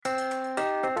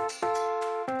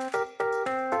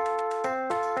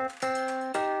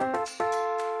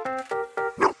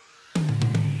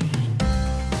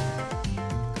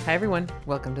Hi, everyone.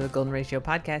 Welcome to the Golden Ratio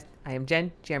Podcast. I am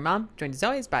Jen, Jer Mom, joined as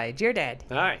always by Jer Dad.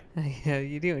 Hi. How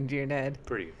you doing, Jer Dad?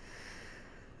 Pretty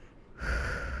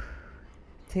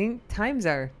Think times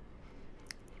are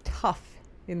tough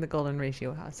in the Golden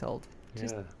Ratio household. good.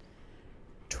 Just Yeah.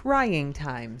 trying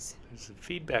times. There's a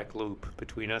feedback loop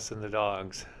between us and the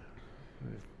dogs.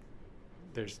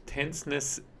 There's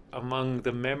tenseness among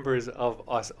the members of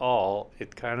us all.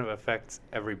 It kind of affects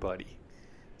everybody.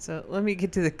 So let me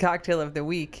get to the cocktail of the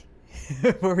week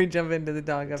before we jump into the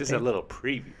dog update. Just a little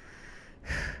preview.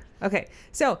 Okay,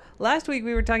 so last week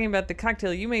we were talking about the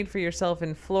cocktail you made for yourself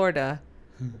in Florida,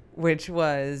 which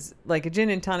was like a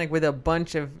gin and tonic with a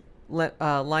bunch of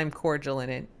lime cordial in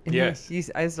it. And Yes.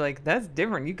 I was like, that's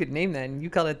different. You could name that. And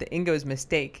you called it the Ingo's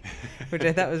Mistake, which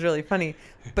I thought was really funny.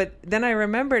 But then I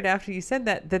remembered after you said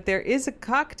that there is a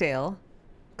cocktail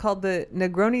called the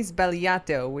Negroni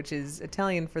Sbagliato, which is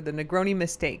Italian for the Negroni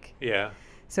Mistake. Yeah.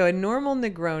 So a normal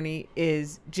Negroni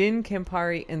is gin,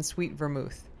 Campari, and sweet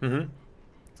vermouth. Mm-hmm.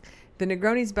 The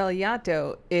Negroni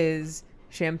Sbagliato is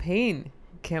champagne,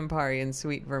 Campari, and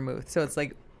sweet vermouth. So it's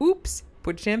like, oops,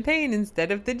 put champagne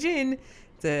instead of the gin.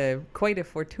 It's quite a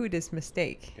fortuitous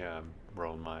mistake. Yeah, I'm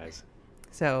rolling my eyes.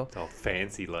 So It's all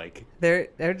fancy like.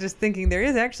 they're just thinking there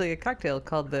is actually a cocktail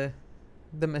called the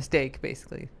mistake,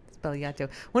 basically. Sbagliato.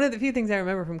 One of the few things I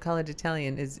remember from college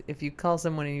Italian is if you call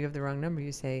someone and you have the wrong number,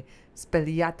 you say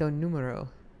sbagliato numero,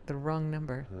 the wrong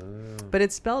number. But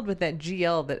it's spelled with that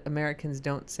GL that Americans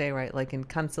don't say right, like in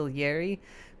consigliere,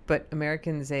 but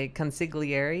Americans say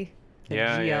consigliere. The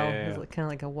Yeah, GL yeah, yeah, is yeah. kind of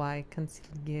like a Y,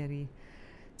 consigliere.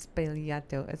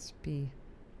 Sbagliato, SB.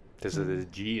 There's a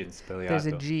G in Sbagliato. There's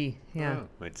a G, yeah.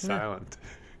 Oh, it's Yeah. silent.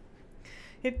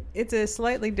 It's a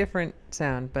slightly different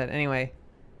sound, but anyway.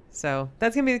 So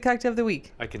that's going to be the cocktail of the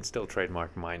week. I can still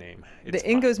trademark my name. It's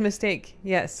The Ingo's Mistake,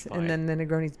 yes, fine. and then the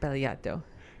Negroni Sbagliato.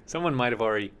 Someone might have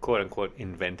already, quote unquote,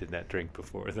 invented that drink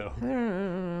before, though. I don't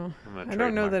know. I'm not I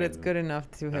don't know that trademarking it's good enough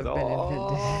to have it. been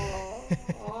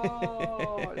invented.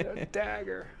 Oh, the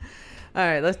dagger. All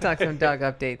right, let's talk some dog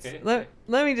updates. Let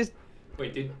me just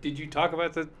Wait, did you talk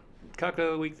about the cocktail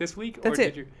of the week this week? That's or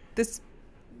it. Did you...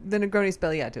 the Negroni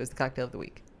Sbagliato is the cocktail of the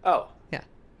week. Oh. Yeah.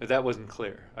 That wasn't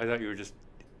clear. I thought you were just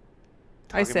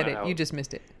I talking said about it. how You just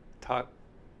missed it.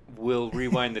 We'll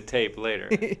rewind the tape later.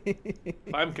 If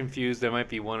I'm confused, there might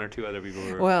be one or two other people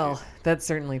who are Well, confused. that's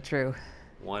certainly true.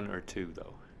 One or two,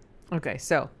 though. Okay,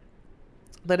 so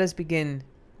let us begin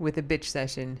with a bitch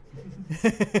session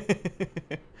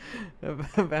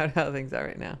about how things are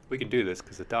right now. We can do this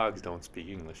because the dogs don't speak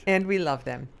English. And we love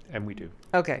them. And we do.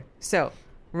 Okay, so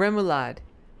Remoulade,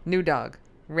 new dog,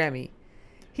 Remy.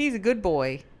 He's a good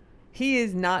boy. He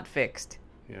is not fixed.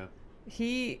 Yeah.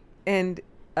 And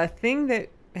a thing that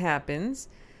happens,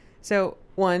 so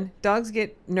one, dogs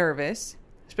get nervous,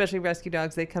 especially rescue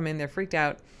dogs. They come in, they're freaked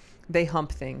out, they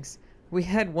hump things. We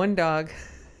had one dog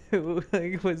who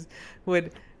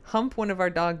would hump one of our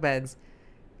dog beds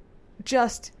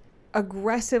just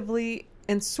aggressively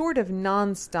and sort of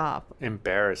nonstop.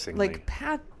 Embarrassingly. Like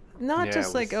not Yeah,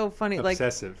 just it like, was oh, funny, like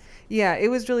obsessive. yeah, it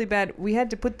was really bad. We had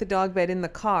to put the dog bed in the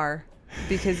car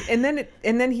because and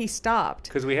then he stopped.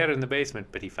 Because we had it in the basement,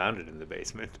 but he found it in the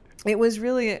basement. It was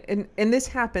really and this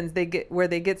happens they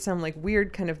get some like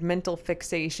weird kind of mental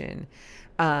fixation.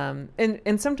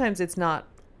 And sometimes it's not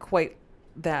quite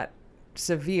that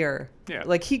severe. Yeah.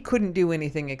 Like he couldn't do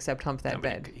anything except hump that I mean,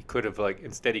 bed. He could have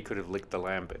instead he could have licked the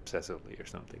lamp obsessively or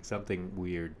something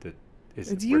weird that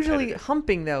is It's usually repetitive.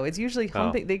 humping though. It's usually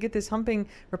humping. They get this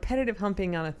repetitive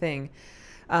humping on a thing.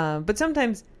 But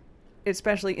sometimes,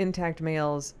 especially intact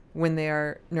males, when they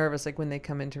are nervous, like when they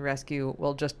come into rescue,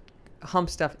 will just hump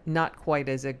stuff not quite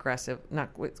as aggressive,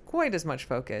 not with quite as much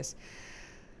focus.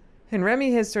 And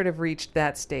Remy has sort of reached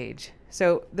that stage.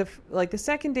 So the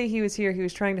second day he was here, he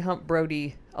was trying to hump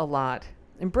Brody a lot.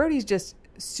 And Brody's just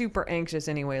super anxious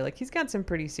anyway. Like he's got some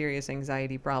pretty serious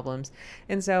anxiety problems.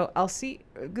 And so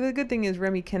the good thing is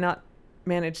Remy cannot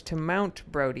manage to mount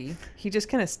Brody. He just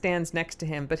kind of stands next to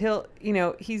him, but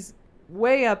he's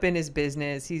way up in his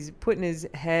business. He's putting his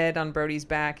head on Brody's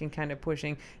back and kind of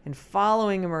pushing and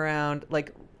following him around,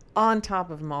 like on top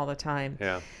of him all the time.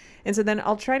 Yeah. And so then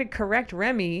I'll try to correct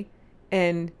Remy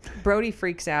and Brody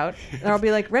freaks out. And I'll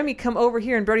be like, Remy, come over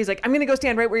here. And Brody's like, I'm going to go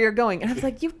stand right where you're going. And I was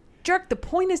like, you jerk, the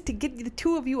point is to get the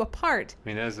two of you apart. I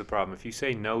mean, that's the problem. If you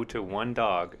say no to one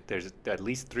dog, there's at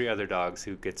least 3 other dogs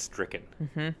who get stricken.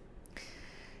 Mm-hmm.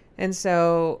 And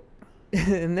so,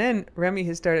 and then Remy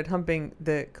has started humping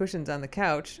the cushions on the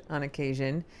couch on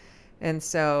occasion. And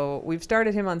so we've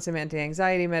started him on some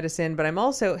anti-anxiety medicine, but I'm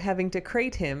also having to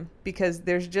crate him because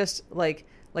there's just like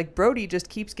like Brody just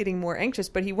keeps getting more anxious,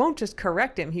 but he won't just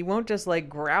correct him. He won't just like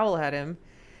growl at him,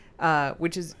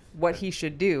 which is what he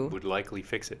should do. Would likely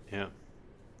fix it. Yeah.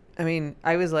 I mean,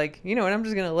 I was like, you know what? I'm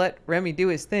just going to let Remy do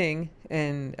his thing.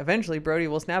 And eventually Brody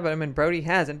will snap at him, and Brody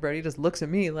hasn't. Brody just looks at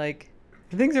me like,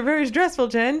 things are very stressful,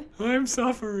 Jen. I'm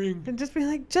suffering. And just be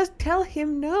like, just tell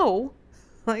him no.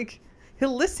 Like,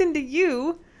 he'll listen to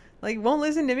you. Like, won't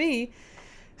listen to me.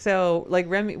 So, like,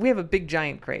 Remy, we have a big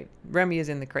giant crate. Remy is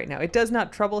in the crate now. It does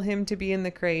not trouble him to be in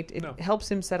the crate. It helps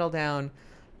him settle down.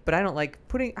 But I don't like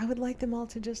I would like them all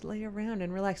to just lay around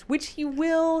and relax, which he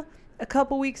will a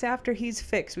couple weeks after he's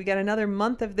fixed. We got another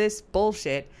month of this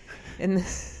bullshit. And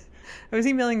I was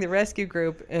emailing the rescue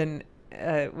group, and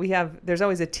there's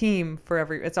always a team for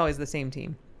it's always the same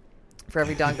team for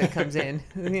every dog that comes in.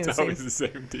 It's always the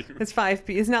same team. It's 5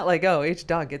 people. It's not like, each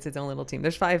dog gets its own little team.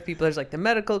 There's 5 people. There's like the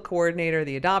medical coordinator,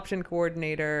 the adoption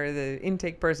coordinator, the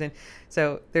intake person.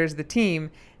 So there's the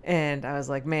team. And I was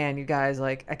like, man, you guys,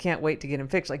 like, I can't wait to get him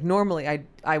fixed. Like, normally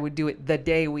I would do it the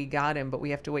day we got him, but we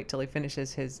have to wait till he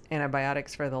finishes his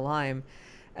antibiotics for the Lyme.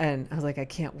 And I was like, I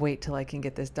can't wait till I can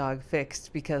get this dog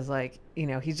fixed, because, like, you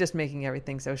know, he's just making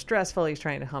everything so stressful. He's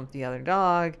trying to hump the other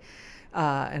dog.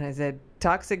 And I said,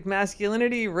 toxic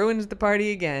masculinity ruins the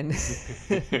party again.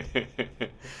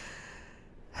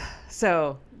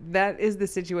 So that is the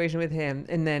situation with him.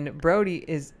 And then Brody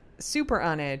is super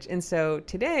on edge. And so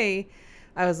today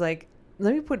I was like,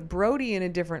 let me put Brody in a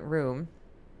different room.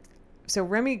 So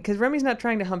because Remy's not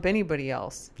trying to hump anybody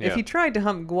else. Yeah. If he tried to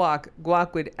hump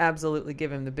Guac would absolutely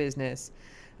give him the business.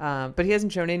 But he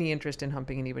hasn't shown any interest in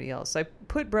humping anybody else. So I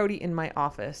put Brody in my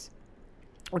office,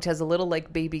 which has a little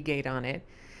like baby gate on it.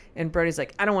 And Brody's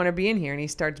like, I don't want to be in here. And he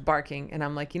starts barking. And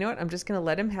I'm like, you know what? I'm just going to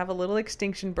let him have a little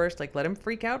extinction burst. Like, let him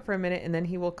freak out for a minute, and then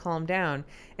he will calm down.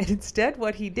 And instead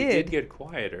what he did get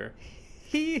quieter.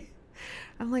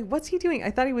 I'm like, what's he doing?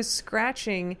 I thought he was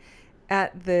scratching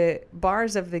at the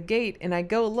bars of the gate, and I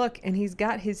go look, and he's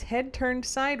got his head turned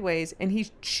sideways, and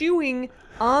he's chewing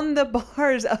on the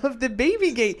bars of the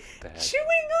baby gate. Chewing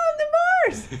on the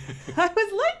bars. I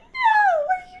was like, no,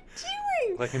 what are you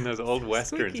doing? Like in those old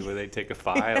westerns where they take a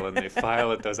file and they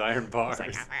file at those iron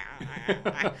bars.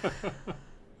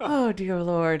 Oh, dear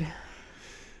Lord.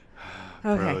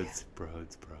 Okay.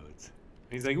 Broads.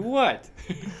 He's like, what?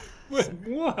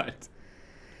 What?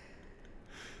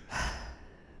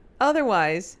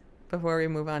 Otherwise, before we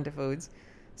move on to foods,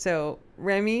 so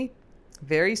Remy,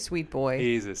 very sweet boy.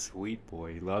 He's a sweet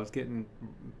boy. He loves getting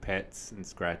pets and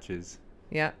scratches.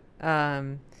 Yeah.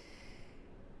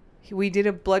 We did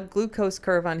a blood glucose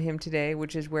curve on him today,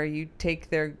 which is where you take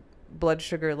their blood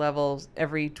sugar levels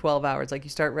every 12 hours. Like, you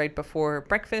start right before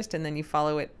breakfast, and then you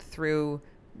follow it through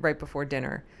right before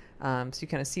dinner. So you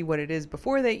kind of see what it is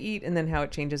before they eat, and then how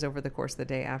it changes over the course of the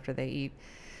day after they eat.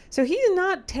 So he's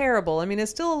not terrible. I mean,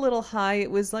 it's still a little high. It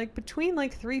was like between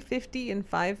like 350 and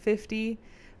 550. You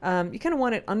kind of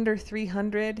want it under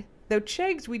 300. Though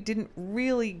Chegs, we didn't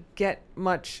really get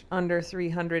much under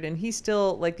 300, and he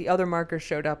still, like the other markers,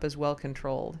 showed up as well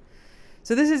controlled.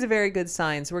 So this is a very good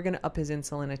sign. So we're going to up his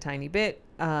insulin a tiny bit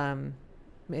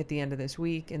at the end of this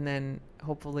week, and then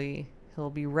hopefully he'll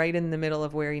be right in the middle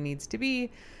of where he needs to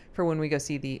be for when we go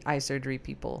see the eye surgery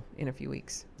people in a few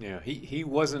weeks. Yeah, he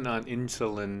wasn't on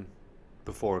insulin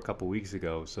before a couple weeks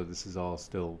ago, so this is all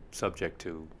still subject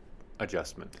to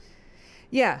adjustment.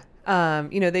 Yeah.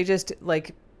 They just,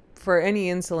 like, for any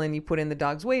insulin, you put in the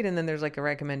dog's weight, and then there's like a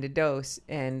recommended dose,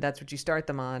 and that's what you start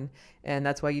them on. And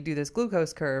that's why you do this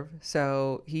glucose curve.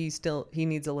 So he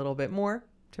needs a little bit more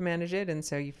to manage it, and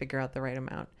so you figure out the right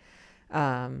amount.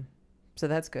 So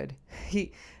that's good.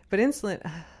 But insulin...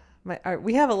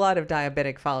 we have a lot of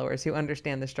diabetic followers who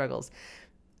understand the struggles.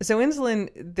 So insulin,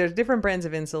 there's different brands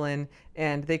of insulin,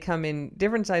 and they come in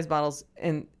different size bottles,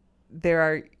 and there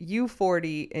are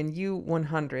U40 and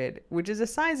U100, which is a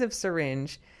size of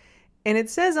syringe. And it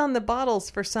says on the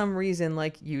bottles, for some reason,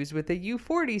 like, use with a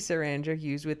U40 syringe or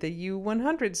use with a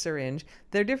U100 syringe.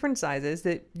 They're different sizes.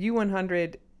 The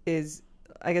U100 is,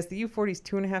 I guess the U40 is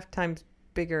 2.5 times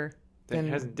bigger. It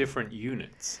has different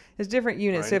units. There's different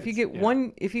units. Right? So if you get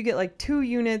if you get like 2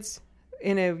 units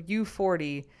in a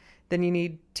U40, then you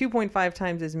need 2.5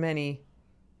 times as many.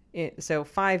 So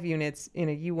 5 units in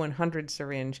a U100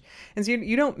 syringe. And so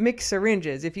you don't mix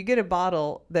syringes. If you get a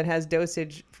bottle that has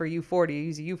dosage for U40, you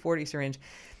use a U40 syringe.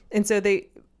 And so they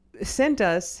sent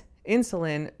us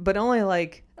insulin, but only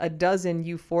like a dozen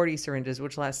U40 syringes,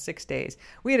 which last 6 days.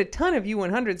 We had a ton of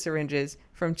U100 syringes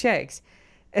from Chegs.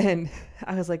 And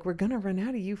I was like, we're going to run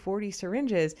out of U40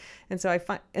 syringes. And so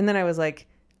and then I was like,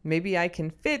 maybe I can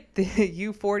fit the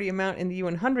U40 amount in the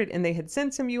U100. And they had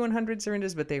sent some U100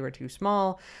 syringes, but they were too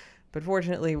small. But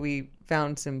fortunately, we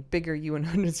found some bigger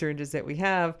U100 syringes that we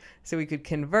have, so we could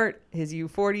convert his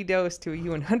U40 dose to a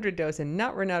U100 dose and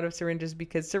not run out of syringes,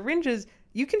 because syringes,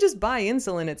 you can just buy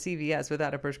insulin at CVS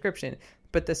without a prescription.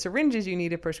 But the syringes you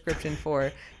need a prescription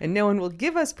for, and no one will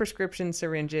give us prescription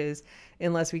syringes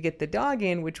unless we get the dog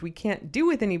in, which we can't do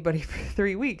with anybody for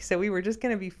 3 weeks. So we were just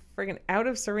going to be friggin' out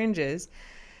of syringes.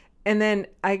 And then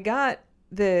I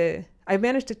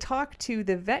managed to talk to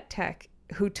the vet tech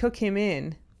who took him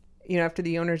in, after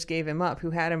the owners gave him up,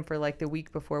 who had him for like the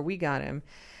week before we got him.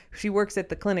 She works at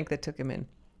the clinic that took him in.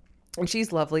 And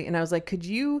she's lovely. And I was like, could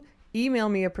you email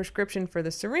me a prescription for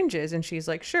the syringes? And she's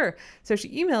like, sure. So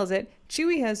she emails it.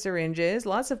 Chewy has syringes.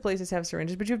 Lots of places have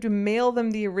syringes, but you have to mail them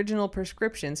the original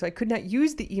prescription. So I could not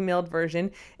use the emailed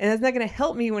version. And that's not going to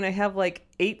help me when I have like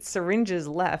 8 syringes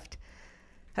left.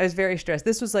 I was very stressed.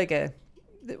 This was like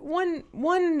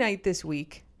one night this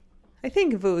week. I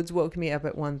think Voods woke me up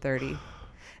at 1:30.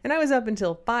 And I was up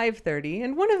until 5:30.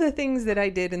 And one of the things that I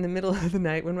did in the middle of the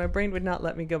night when my brain would not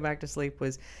let me go back to sleep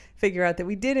was figure out that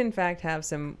we did in fact have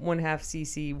some 1/2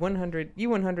 cc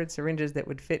U100 syringes that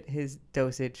would fit his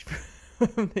dosage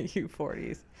from the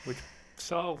U40s. Which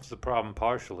solves the problem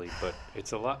partially, but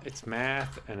it's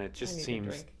math, and it just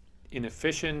seems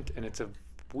inefficient, and it's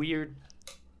weird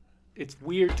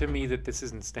to me that this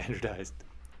isn't standardized.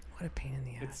 What a pain in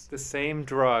the ass. It's the same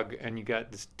drug, and you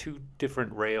got this 2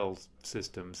 different rails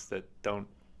systems that don't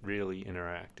really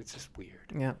interact. It's just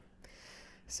weird. Yeah.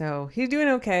 So he's doing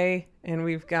okay, and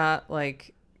we've got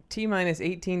like T-minus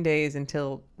 18 days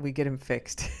until we get him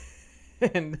fixed.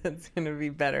 And that's going to be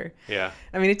better. Yeah.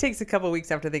 I mean, it takes a couple weeks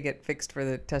after they get fixed for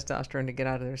the testosterone to get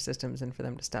out of their systems and for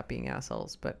them to stop being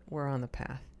assholes, but we're on the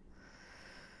path.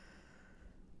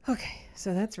 Okay,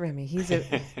 so that's Remy.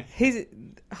 He's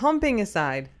humping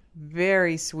aside.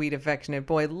 Very sweet, affectionate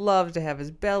boy. Loves to have his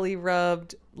belly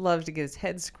rubbed. Loves to get his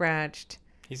head scratched.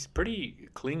 He's pretty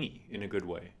clingy in a good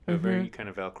way. Very kind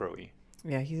of Velcro-y.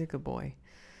 Yeah, he's a good boy.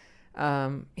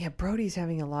 Brody's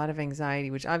having a lot of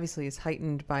anxiety, which obviously is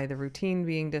heightened by the routine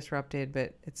being disrupted,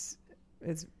 but it's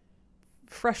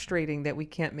frustrating that we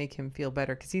can't make him feel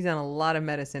better because he's on a lot of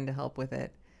medicine to help with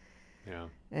it. Yeah.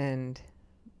 And,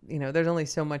 there's only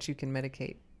so much you can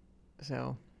medicate.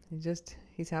 So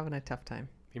he's having a tough time.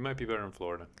 He might be better in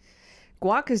Florida.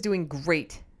 Guac is doing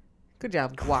great. Good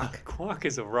job, Guac. Guac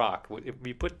is a rock. If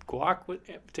we put Guac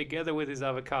together with his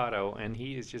avocado, and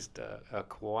he is just a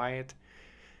quiet,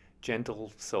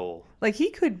 gentle soul. Like,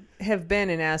 he could have been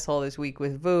an asshole this week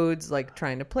with Voods, like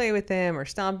trying to play with him or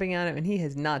stomping on him, and he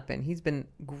has not been. He's been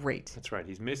great. That's right.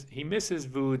 He misses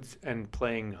Voods and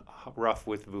playing rough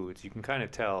with Voods. You can kind of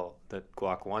tell that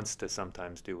Guac wants to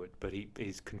sometimes do it, but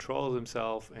he's controls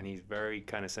himself, and he's very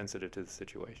kind of sensitive to the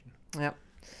situation. Yep.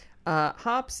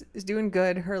 Hops is doing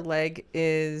good. Her leg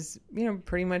is,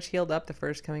 pretty much healed up the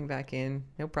first coming back in.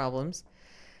 No problems.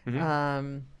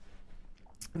 Mm-hmm.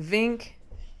 Vink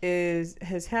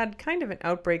has had kind of an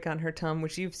outbreak on her tongue,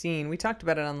 which you've seen. We talked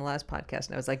about it on the last podcast,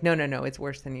 and I was like, no, it's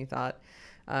worse than you thought.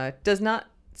 Does not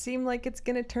seem like it's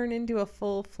going to turn into a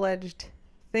full-fledged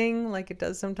thing like it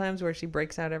does sometimes where she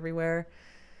breaks out everywhere,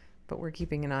 but we're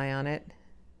keeping an eye on it.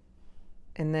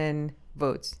 And then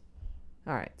Voods.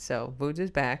 All right, so Voods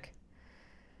is back.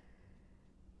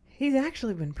 He's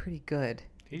actually been pretty good.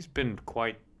 He's been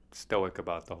quite stoic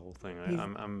about the whole thing.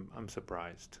 I'm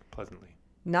surprised pleasantly.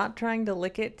 Not trying to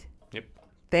lick it. Yep.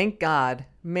 Thank God,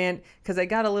 man, because I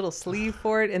got a little sleeve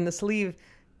for it, and the sleeve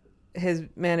has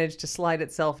managed to slide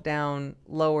itself down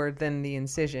lower than the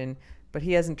incision, but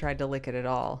he hasn't tried to lick it at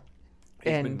all.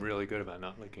 He's been really good about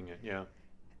not licking it, yeah.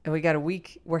 And we got a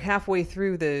week. We're halfway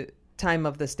through the time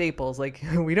of the staples. Like,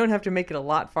 we don't have to make it a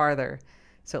lot farther,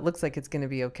 so it looks like it's going to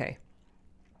be okay.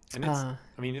 And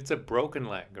it's a broken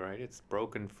leg, right? It's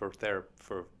broken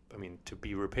to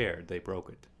be repaired. They broke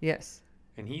it. Yes.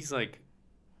 And he's like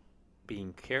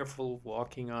being careful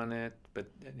walking on it, but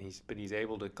he's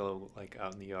able to go like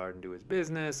out in the yard and do his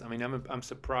business. I mean, I'm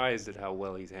surprised at how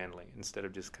well he's handling it instead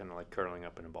of just kind of like curling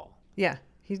up in a ball. Yeah,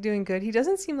 he's doing good. He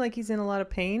doesn't seem like he's in a lot of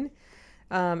pain.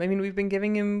 We've been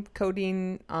giving him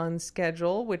codeine on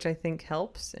schedule, which I think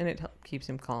helps, and it keeps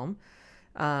him calm.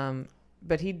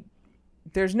 But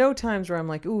there's no times where I'm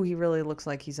like, ooh, he really looks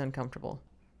like he's uncomfortable.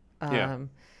 The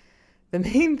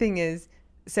main thing is,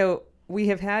 so we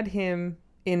have had him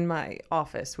in my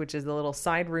office, which is the little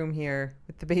side room here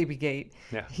with the baby gate.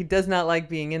 Yeah. He does not like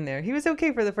being in there. He was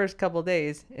okay for the first couple of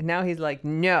days, and now he's like,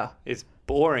 no. It's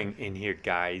boring in here,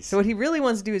 guys. So what he really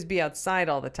wants to do is be outside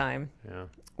all the time. Yeah.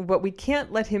 But we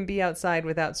can't let him be outside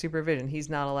without supervision. He's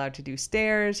not allowed to do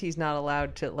stairs. He's not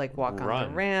allowed to walk on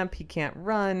the ramp. He can't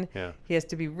run. Yeah. He has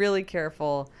to be really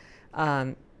careful.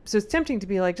 So it's tempting to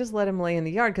be like, just let him lay in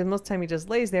the yard, because most of the time he just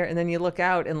lays there, and then you look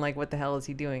out and like, what the hell is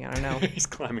he doing? I don't know. He's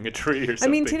climbing a tree or something.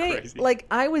 I mean, today, crazy. like,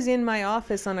 I was in my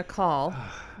office on a call.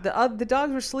 The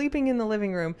dogs were sleeping in the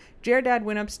living room. Dad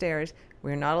went upstairs.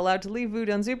 We're not allowed to leave Vood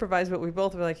unsupervised, but we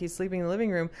both were like, he's sleeping in the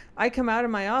living room. I come out of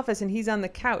my office and he's on the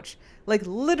couch. Like,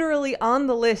 literally on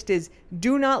the list is,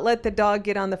 do not let the dog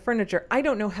get on the furniture. I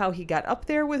don't know how he got up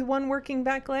there with one working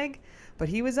back leg, but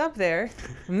he was up there.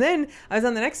 And then I was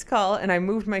on the next call and I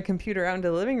moved my computer out into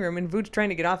the living room and Vood's trying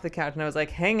to get off the couch. And I was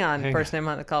like, hang on, person I'm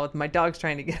on the call with. My dog's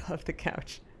trying to get off the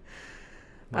couch.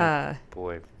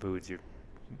 Boy, Vood, you're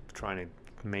trying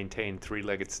to maintain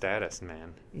three-legged status,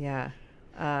 man. Yeah.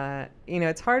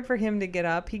 It's hard for him to get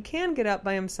up. He can get up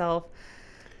by himself.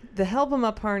 The Help Him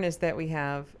Up harness that we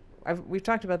have, we've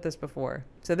talked about this before.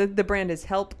 So the brand is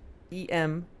Help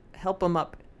EM, Help Him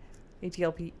Up,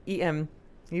 HELPEMUP.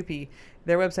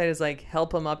 Their website is like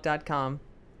helphimup.com.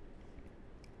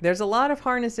 There's a lot of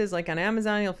harnesses, like on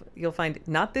Amazon. You'll find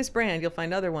not this brand. You'll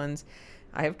find other ones.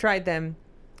 I have tried them.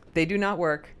 They do not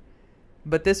work,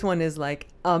 but this one is like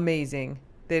amazing.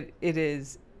 That it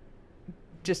is.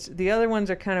 Just the other ones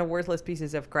are kind of worthless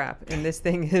pieces of crap, and this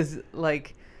thing is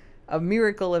like a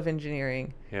miracle of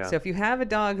engineering. Yeah. So if you have a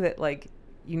dog that like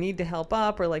you need to help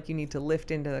up, or like you need to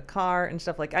lift into the car and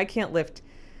stuff, like I can't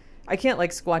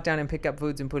like squat down and pick up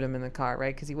Voods and put him in the car,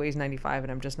 right? Because he weighs 95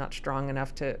 and I'm just not strong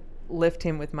enough to lift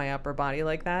him with my upper body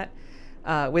like that.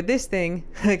 With this thing,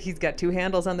 like he's got two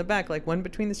handles on the back, like one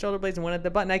between the shoulder blades and one at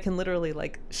the butt, and I can literally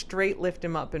like straight lift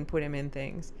him up and put him in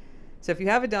things. So if you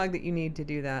have a dog that you need to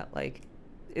do that, like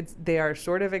they are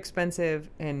sort of expensive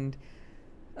and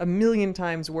a million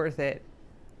times worth it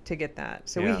to get that.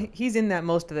 So yeah. He's in that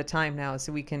most of the time now,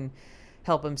 so we can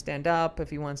help him stand up if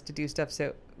he wants to do stuff.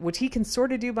 So which he can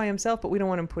sort of do by himself, but we don't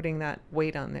want him putting that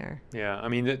weight on there. Yeah, I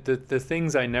mean the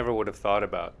things I never would have thought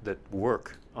about that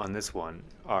work on this one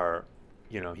are,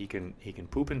 he can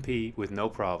poop and pee with no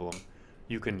problem.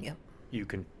 You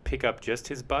can pick up just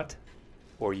his butt,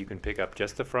 or you can pick up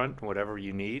just the front, whatever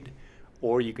you need.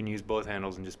 Or you can use both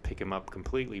handles and just pick him up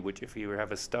completely, which if you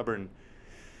have a stubborn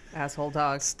asshole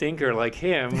dog stinker like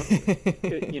him,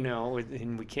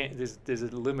 and we can't, there's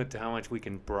a limit to how much we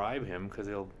can bribe him because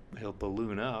he'll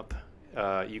balloon up.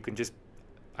 I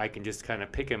can just kind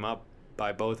of pick him up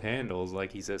by both handles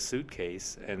like he's a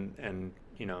suitcase and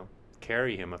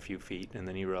carry him a few feet, and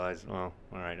then you realize, well,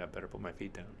 all right, I better put my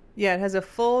feet down. Yeah, it has a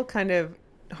full kind of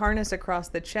harness across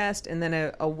the chest and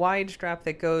then a wide strap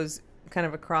that goes kind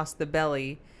of across the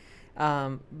belly,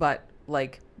 but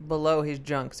like below his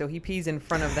junk, so he pees in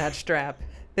front of that strap.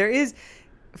 There is,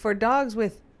 for dogs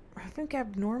with I think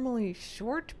abnormally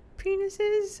short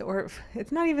penises, or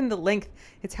it's not even the length,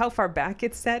 it's how far back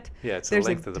it's set. Yeah, it's the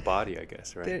length of the body, I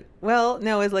guess, right? Well,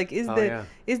 no, it's like is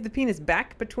the penis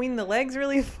back between the legs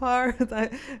really far?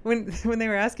 when they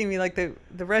were asking me, like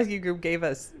the rescue group gave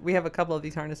us, we have a couple of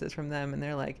these harnesses from them, and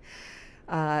they're like,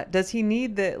 does he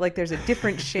need there's a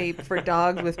different shape for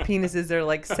dogs with penises that are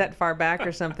like set far back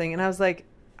or something? And I was like,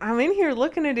 I'm in here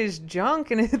looking at his junk,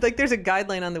 and it's like there's a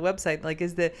guideline on the website, like,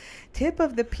 is the tip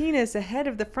of the penis ahead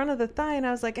of the front of the thigh? And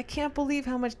I was like, I can't believe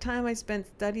how much time I spent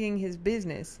studying his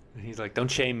business. And he's like, don't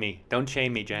shame me,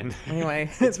 Jen. Anyway,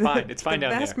 it's fine down there.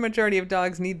 The vast majority of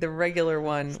dogs need the regular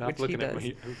one, Stop which he looking does. at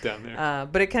me down there.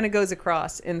 But it kind of goes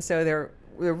across, and so they're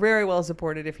very well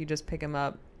supported if you just pick him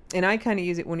up. And I kind of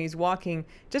use it when he's walking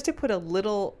just to put a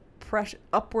little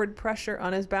upward pressure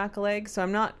on his back leg. So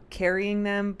I'm not carrying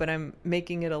them, but I'm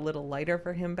making it a little lighter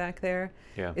for him back there.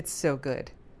 Yeah. It's so good.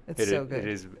 It's so good.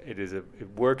 It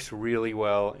works really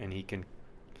well, and he can,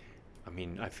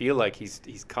 I feel like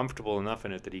he's comfortable enough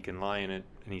in it that he can lie in it,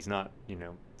 and he's not,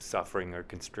 suffering or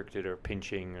constricted or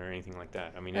pinching or anything like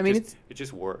that. It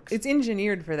just works. It's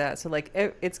engineered for that. So like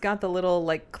it's got the little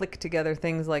like click together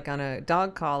things like on a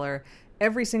dog collar.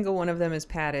 Every single one of them is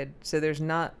padded, so there's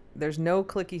no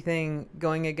clicky thing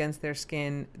going against their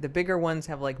skin. The bigger ones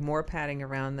have like more padding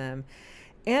around them,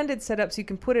 and it's set up so you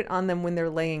can put it on them when they're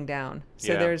laying down.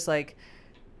 So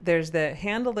there's the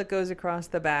handle that goes across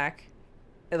the back,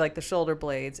 like the shoulder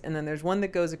blades, and then there's one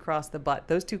that goes across the butt.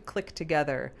 Those two click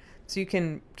together, so you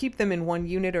can keep them in one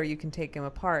unit or you can take them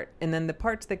apart. And then the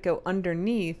parts that go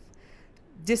underneath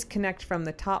disconnect from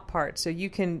the top part, so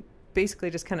you can basically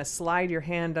just kind of slide your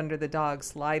hand under the dog,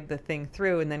 slide the thing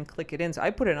through, and then click it in. So I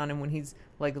put it on him when he's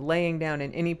like laying down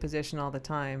in any position all the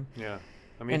time. Yeah.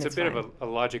 It's a bit of a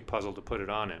logic puzzle to put it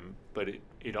on him, but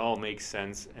it all makes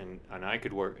sense, and I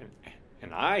could work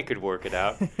it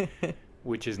out,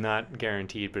 which is not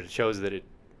guaranteed, but it shows that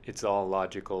it's all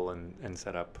logical and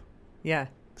set up yeah,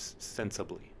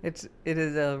 sensibly. It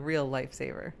is a real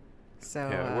lifesaver. So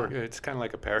yeah, it's kind of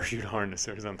like a parachute harness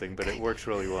or something, but it works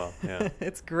really well. Yeah.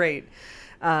 It's great.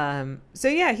 So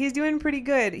yeah, he's doing pretty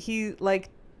good. He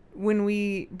when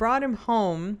we brought him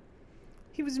home,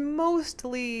 he was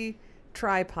mostly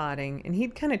tripoding, and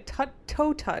he'd kind of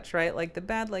toe touch, right? Like the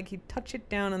bad leg, he'd touch it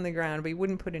down on the ground, but he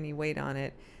wouldn't put any weight on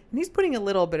it. And he's putting a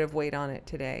little bit of weight on it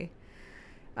today.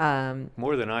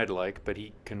 More than I'd like, but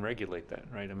he can regulate that,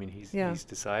 right? I mean, he's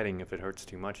deciding if it hurts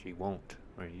too much, he won't.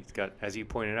 Or he's got, as you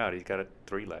pointed out, he's got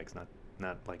 3 legs,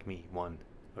 not like me, 1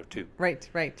 or 2.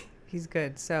 Right. He's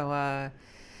good. So,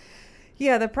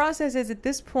 yeah, the process is at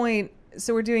this point,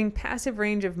 so we're doing passive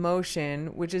range of motion,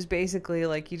 which is basically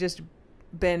like you just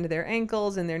bend their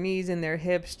ankles and their knees and their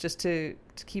hips just to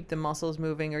keep the muscles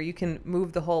moving, or you can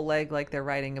move the whole leg like they're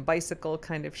riding a bicycle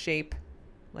kind of shape,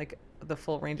 like the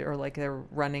full range, or like they're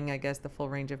running, I guess, the full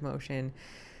range of motion.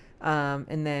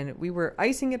 And then we were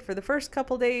icing it for the first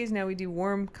couple days. Now we do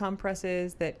warm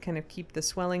compresses that kind of keep the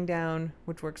swelling down,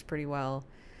 which works pretty well.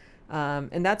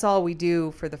 And that's all we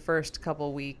do for the first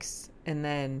couple weeks. And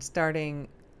then starting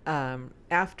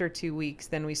after 2 weeks,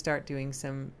 then we start doing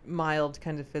some mild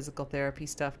kind of physical therapy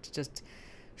stuff to just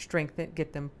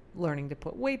get them learning to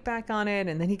put weight back on it.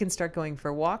 And then he can start going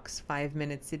for walks 5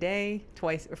 minutes a day,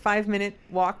 5-minute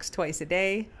walks twice a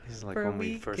day. This is like when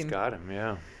we first got him,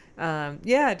 yeah.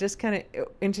 Yeah, just kind of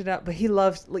inch it up. But he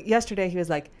loves, yesterday he was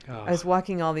like, I was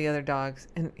walking all the other dogs,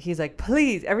 and he's like,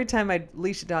 please, every time I'd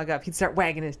leash a dog up, he'd start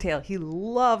wagging his tail. He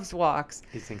loves walks.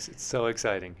 He thinks it's so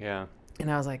exciting, yeah.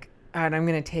 And I was like, all right, I'm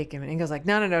going to take him. And he goes like,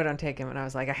 no, don't take him. And I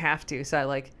was like, I have to. So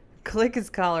I click his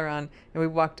collar on, and we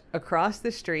walked across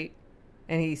the street,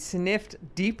 and he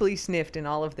deeply sniffed in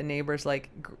all of the neighbors'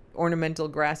 ornamental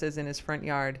grasses in his front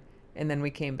yard. And then we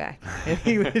came back, and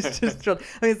he was just thrilled.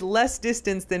 I mean, it's less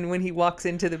distance than when he walks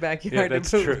into the backyard. Yeah, that's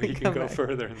true. You can go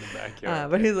further in the backyard.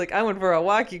 But he's like, I went for a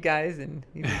walk, you guys. And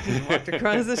he just walked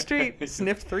across the street,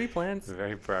 sniffed 3 plants. He's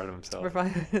very proud of himself. For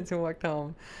 5 minutes and walked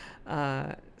home.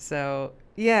 So,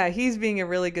 yeah, he's being a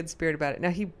really good spirit about it. Now,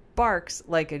 he barks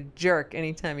like a jerk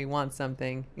anytime he wants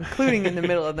something, including in the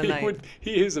middle of the night.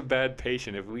 He is a bad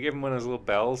patient. If we give him one of those little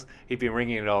bells, he'd be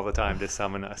ringing it all the time to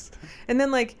summon us. And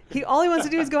then all he wants to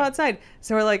do is go outside.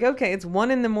 So we're like, okay, it's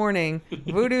 1 a.m.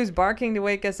 Voodoo's barking to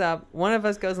wake us up. One of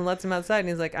us goes and lets him outside, and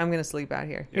he's like, I'm going to sleep out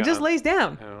here. He just lays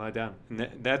down. Lie down. And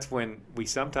that's when we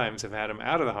sometimes have had him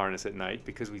out of the harness at night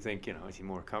because we think, is he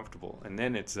more comfortable? And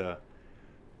then it's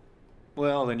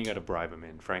well, then you got to bribe him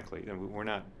in, frankly. We're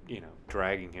not,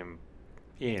 dragging him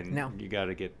in. No. You got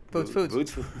to get Boots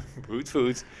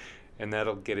foods, and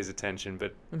that'll get his attention.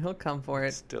 But and he'll come for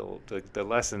it. Still, the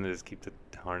lesson is keep the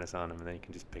harness on him, and then you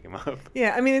can just pick him up.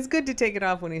 Yeah, I mean, it's good to take it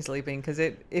off when he's sleeping, because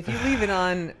if you leave it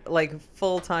on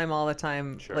full time all the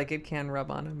time, sure. It can rub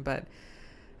on him. But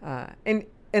and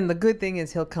the good thing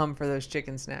is he'll come for those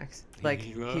chicken snacks.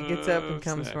 He gets up and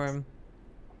comes for him.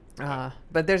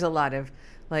 But there's a lot of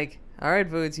all right,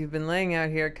 Voods, you've been laying out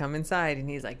here, come inside. And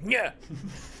he's like, yeah.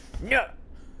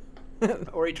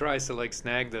 Or he tries to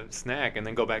snag the snack and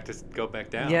then go back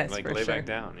down. Yes, lay back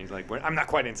down. He's like, I'm not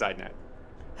quite inside yet.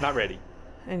 Not ready.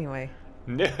 Anyway.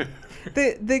 No.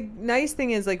 The nice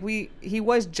thing is he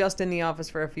was just in the office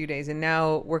for a few days, and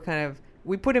now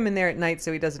we put him in there at night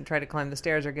so he doesn't try to climb the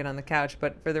stairs or get on the couch,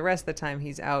 but for the rest of the time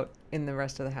he's out in the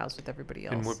rest of the house with everybody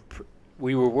else. And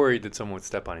we were worried that someone would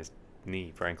step on his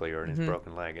knee, frankly, or in his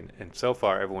broken leg, and so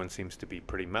far everyone seems to be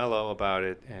pretty mellow about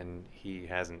it, and he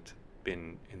hasn't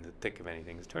been in the thick of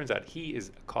anything. It turns out he is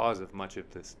a cause of much of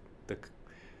this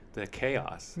the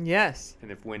chaos. Yes.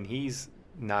 And when he's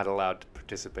not allowed to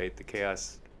participate, the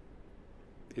chaos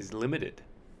is limited.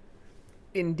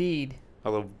 Indeed.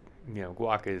 Although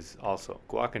Guac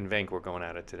and Venk were going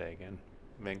at it today again.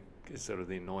 Venk is sort of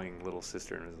the annoying little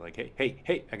sister, and is like,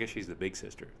 hey, I guess she's the big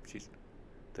sister. She's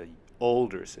the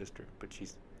older sister, but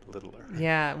she's littler.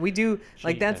 Yeah, we do.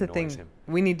 That's the thing.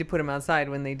 We need to put them outside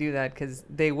when they do that, because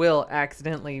they will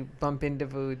accidentally bump into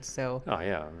Vood. So. Oh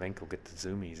yeah, Venk will get the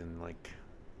zoomies and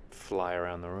fly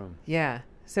around the room. Yeah,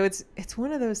 so it's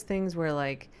one of those things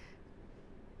where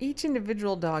each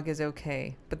individual dog is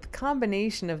okay, but the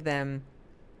combination of them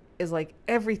is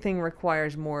everything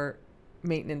requires more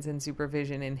maintenance and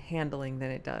supervision and handling than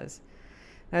it does.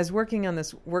 I was working on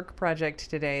this work project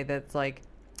today that's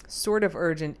sort of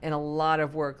urgent and a lot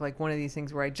of work, one of these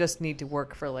things where I just need to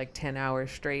work for 10 hours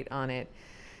straight on it.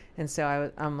 And so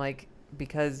I'm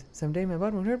because someday my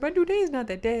butt won't hurt, but today's not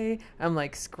that day. I'm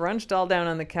scrunched all down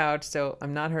on the couch so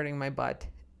I'm not hurting my butt,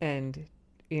 and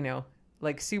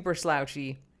super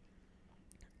slouchy,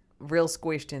 real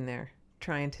squished in there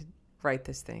trying to write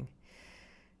this thing.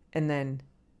 And then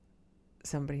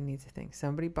somebody needs a thing.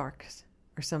 Somebody barks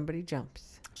or somebody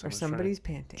jumps. or somebody's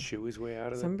panting. Chew his way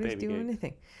out of somebody's the baby doing gate.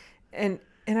 anything.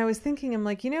 And I was thinking, I'm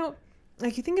like,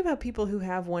 like you think about people who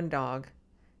have one dog,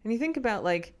 and you think about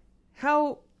like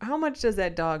how much does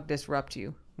that dog disrupt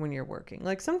you when you're working?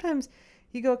 Like sometimes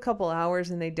you go a couple hours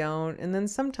and they don't, and then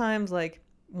sometimes like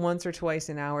once or twice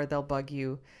an hour they'll bug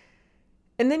you.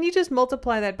 And then you just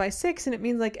multiply that by 6, and it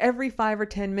means like every 5 or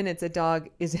 10 minutes a dog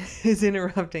is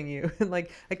interrupting you. And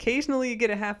like occasionally you get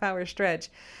a half-hour stretch,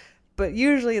 but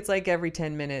usually it's like every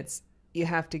 10 minutes you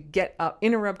have to get up,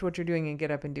 interrupt what you're doing, and get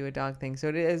up and do a dog thing.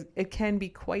 So it can be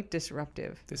quite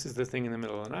disruptive. This is the thing in the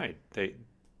middle of the night.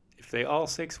 If they all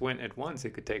 6 went at once,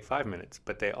 it could take 5 minutes,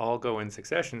 but they all go in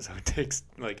succession, so it takes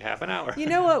like half an hour. You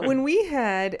know what? When we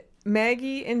had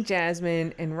Maggie and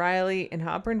Jasmine and Riley and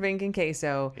Hopper and Vink and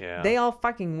Queso, they all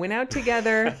fucking went out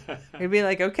together. It'd be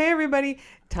like, okay, everybody,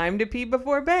 time to pee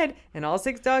before bed. And all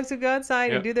 6 dogs would go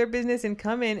outside and do their business and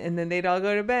come in, and then they'd all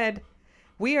go to bed.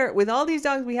 We are, with all these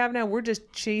dogs we have now, we're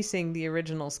just chasing the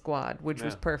original squad, which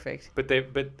was perfect.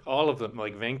 But all of them,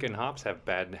 like Vink and Hops, have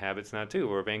bad habits now too.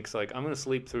 Where Vink's like, I'm going to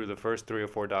sleep through the first 3 or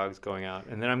 4 dogs going out,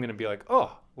 and then I'm going to be like,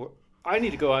 oh, I need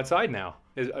to go outside now.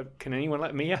 Can anyone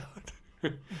let me out?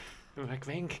 I'm like,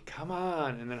 Vink, come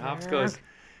on. And then Hops goes,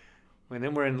 and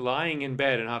then we're lying in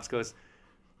bed, and Hops goes,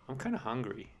 I'm kind of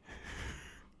hungry.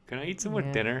 Can I eat some more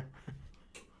dinner?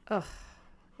 Ugh,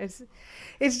 it's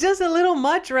just a little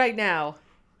much right now.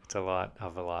 It's a lot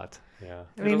of a lot. Yeah.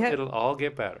 I mean, it'll all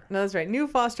get better. No, that's right. New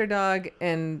foster dog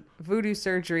and voodoo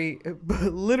surgery,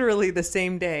 literally the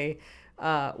same day,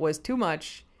 was too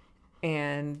much.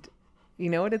 And you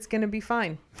know what? It's going to be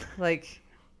fine. Like,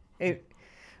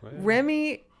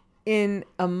 Remy in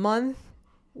a month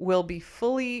will be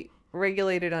fully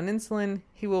regulated on insulin.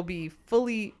 He will be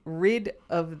fully rid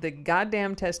of the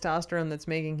goddamn testosterone that's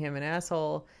making him an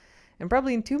asshole. And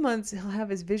probably in 2 months, he'll have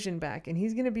his vision back. And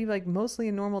he's going to be like mostly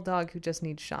a normal dog who just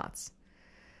needs shots.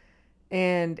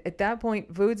 And at that point,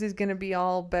 Voods is going to be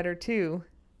all better too.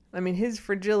 I mean, his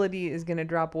fragility is going to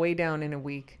drop way down in a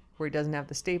week where he doesn't have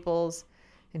the staples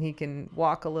and he can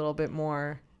walk a little bit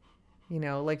more. You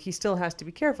know, like he still has to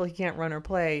be careful. He can't run or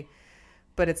play.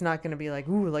 But it's not going to be like,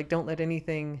 ooh, like don't let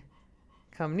anything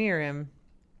come near him.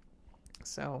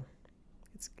 So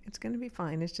it's going to be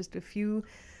fine. It's just a few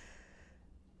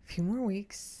more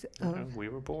weeks. We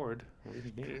were bored.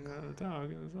 We needed another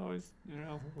dog. It was always,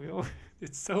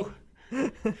 it's so. I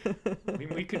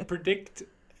mean, we could predict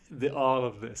all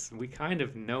of this. We kind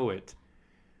of know it,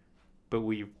 but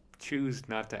we choose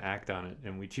not to act on it,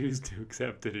 and we choose to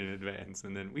accept it in advance,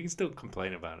 and then we can still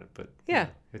complain about it. But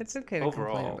it's okay to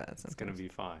overall, complain about it sometimes. It's going to be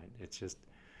fine. It's just,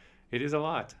 it is a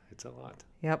lot. It's a lot.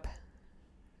 Yep.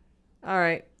 All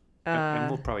right. And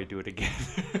we'll probably do it again.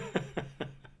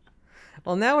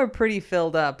 Well, now we're pretty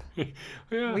filled up.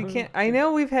 Yeah. We can't. I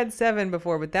know we've had 7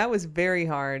 before, but that was very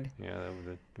hard. Yeah,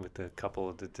 with the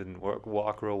couple that didn't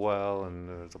walk real well, and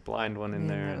there was a blind one in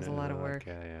there. That was a lot of work.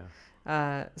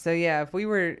 Yeah. So yeah, if we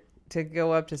were to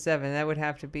go up to 7, that would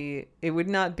have to be. It would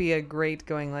not be a great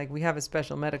going like we have a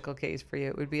special medical case for you.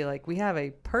 It would be like we have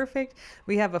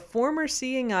a former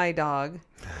seeing eye dog,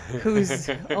 whose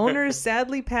owner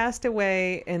sadly passed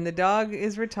away, and the dog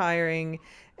is retiring.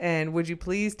 And would you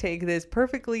please take this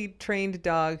perfectly trained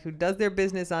dog who does their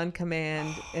business on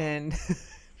command and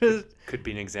could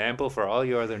be an example for all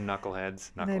your other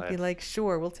knuckleheads. And I'd be like,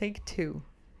 sure, we'll take 2.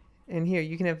 And here,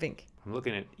 you can have Vink. I'm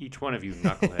looking at each one of you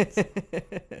knuckleheads.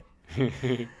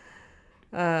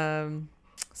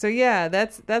 So yeah,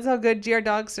 that's all good. GR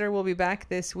Dogster will be back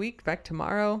this week, back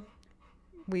tomorrow.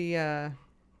 We did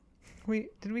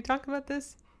we talk about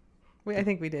this? I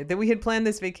think we did. That we had planned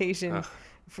this vacation.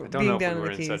 I don't know if we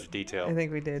were in such detail. I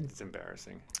think we did. It's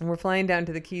embarrassing. And we're flying down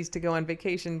to the Keys to go on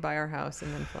vacation by our house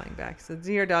and then flying back. So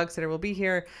GR Dogsitter will be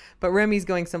here, but Remy's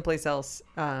going someplace else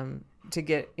to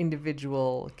get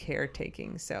individual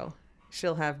caretaking. So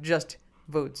she'll have just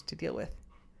Voods to deal with.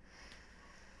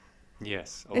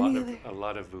 Yes, a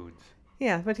lot of Voods.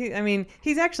 Yeah, but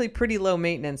he's actually pretty low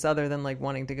maintenance other than like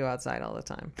wanting to go outside all the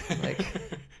time. Like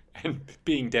and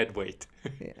being dead weight.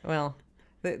 Yeah, well,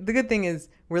 the good thing is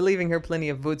we're leaving her plenty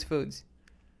of Voods foods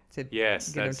to get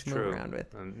her to move around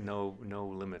with. No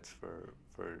limits for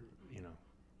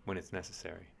when it's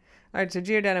necessary. All right, so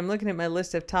Giordano, I'm looking at my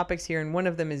list of topics here, and one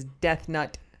of them is Death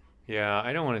Nut. Yeah,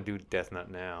 I don't want to do Death Nut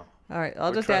now. All right,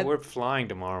 I'll just add. We're flying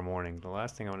tomorrow morning. The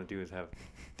last thing I want to do is have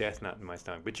Death Nut in my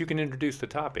stomach. But you can introduce the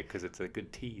topic because it's a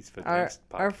good tease for the next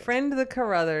podcast. Our friend the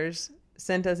Carruthers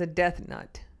sent us a Death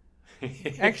Nut.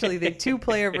 Actually, the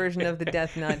 2-player version of the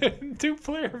Death Nut.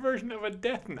 2-player version of a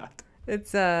Death Nut.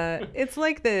 It's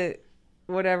like the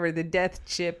death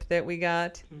chip that we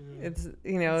got. It's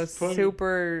It's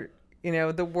super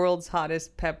the world's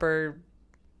hottest pepper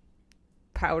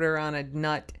powder on a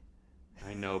nut.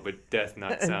 I know, but Death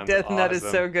Nut sounds Death awesome. Nut is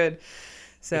so good.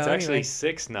 So it's actually anyway.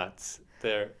 6 nuts.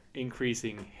 They're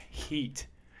increasing heat.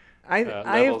 I levels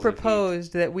have of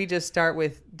proposed that we just start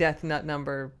with Death Nut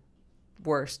number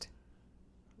worst.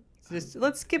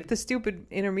 Let's skip the stupid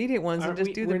intermediate ones and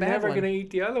just do the bad one. We're never going to eat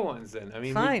the other ones then. I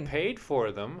mean, Fine. we paid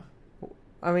for them.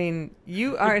 I mean,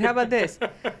 all right, how about this?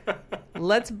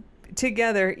 Let's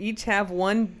together each have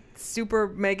one super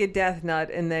mega death nut,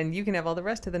 and then you can have all the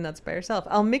rest of the nuts by yourself.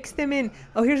 I'll mix them in.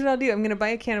 Oh, here's what I'll do. I'm going to buy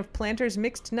a can of Planters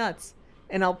mixed nuts,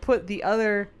 and I'll put the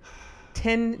other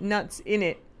 10 nuts in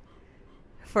it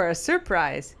for a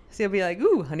surprise. So you'll be like,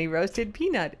 ooh, honey roasted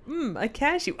peanut. A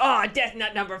cashew. Oh, death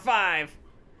nut number 5.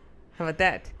 How about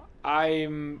that?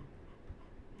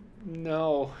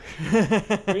 No.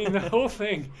 I mean, the whole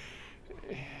thing.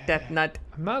 Death nut.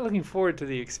 I'm not looking forward to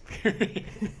the experience.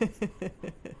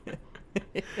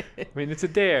 I mean, it's a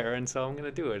dare, and so I'm going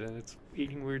to do it, and it's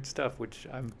eating weird stuff, which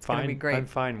I'm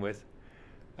fine with.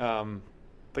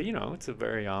 But it's a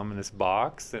very ominous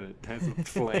box, and it has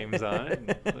flames on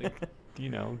it,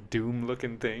 and,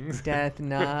 doom-looking things. Death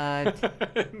Nut.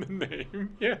 In the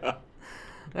name, yeah.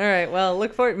 All right. Well,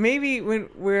 look forward. Maybe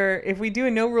if we do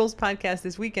a No Rules podcast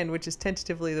this weekend, which is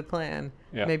tentatively the plan,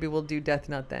 maybe we'll do Death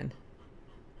Nut then.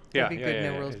 That'd be good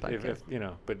No Rules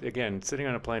podcast. But again, sitting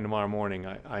on a plane tomorrow morning,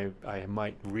 I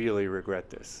might really regret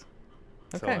this.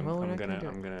 Okay. So I'm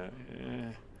gonna.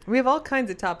 We have all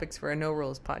kinds of topics for a No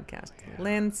Rules podcast. Yeah.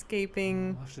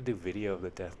 Landscaping. We'll have to do video of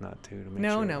the Death Nut too to make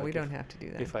No, sure, we don't have to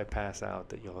do that. If I pass out,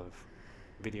 that you'll have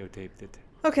videotaped it.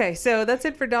 Okay, so that's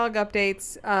it for dog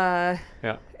updates.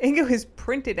 Yeah. Ingo has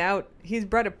printed out. He's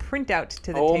brought a printout to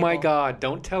the table. Oh my God!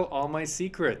 Don't tell all my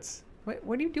secrets.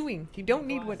 What are you doing? You don't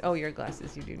need what? Oh, your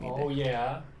glasses. You do need Oh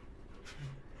yeah.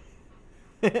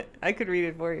 I could read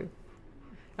it for you.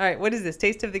 All right, what is this?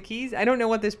 Taste of the Keys? I don't know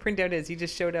what this printout is. He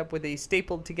just showed up with a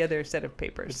stapled together set of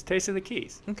papers. It's Taste of the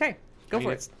Keys. Okay, go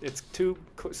for it. It's 2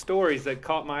 stories that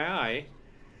caught my eye.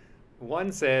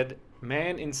 One said,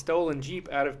 "Man in stolen Jeep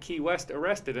out of Key West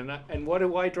arrested," and what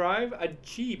do I drive? A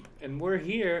Jeep, and we're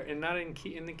here and not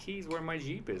in the Keys where my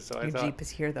Jeep is. So I thought, Jeep is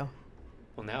here though.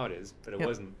 Well, now it is, but it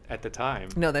wasn't at the time.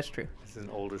 No, that's true. This is an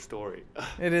older story.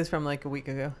 It is from like a week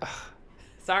ago.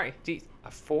 Sorry, geez. A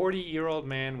 40-year-old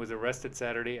man was arrested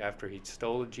Saturday after he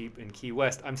stole a Jeep in Key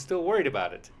West. I'm still worried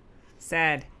about it.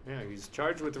 Sad. Yeah, he's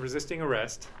charged with resisting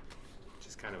arrest, which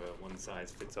is kind of a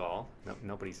one-size-fits-all.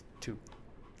 Nobody's too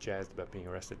jazzed about being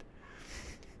arrested.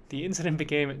 The incident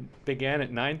began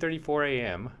at 9:34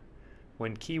 a.m.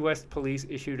 when Key West police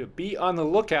issued a "Be on the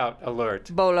lookout"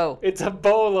 alert. Bolo. It's a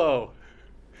bolo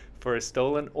for a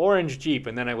stolen orange Jeep,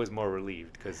 and then I was more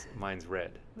relieved because mine's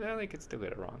red. Well, they could still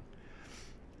get it wrong.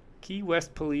 Key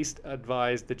West police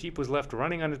advised the Jeep was left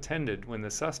running unattended when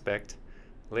the suspect,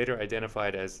 later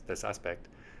identified as the suspect,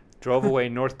 drove away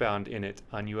northbound in it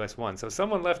on US 1. So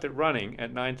someone left it running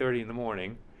at 9:30 in the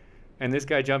morning, and this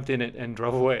guy jumped in it and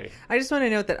drove away. I just want to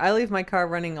note that I leave my car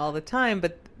running all the time,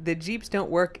 but the Jeeps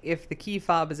don't work if the key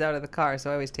fob is out of the car,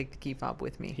 so I always take the key fob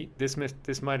with me. This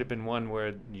might have been one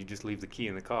where you just leave the key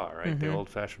in the car, right? Mm-hmm. The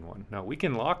old-fashioned one. No, we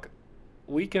can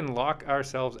lock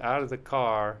ourselves out of the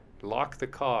car, lock the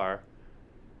car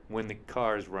when the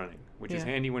car is running, which is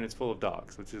handy when it's full of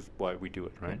dogs, which is why we do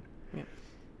it, right? Yeah.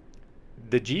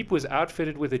 The Jeep was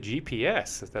outfitted with a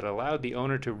GPS that allowed the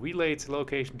owner to relay its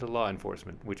location to law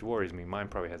enforcement, which worries me. Mine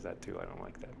probably has that too. I don't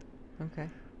like that. Okay.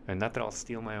 And not that I'll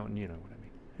steal my own, you know what I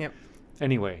mean. Yep.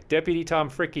 Anyway, Deputy Tom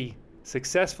Fricke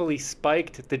successfully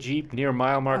spiked the Jeep near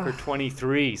mile marker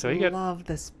 23. So he got love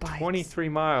the spikes. 23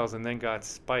 miles and then got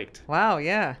spiked. Wow,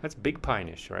 yeah. That's Big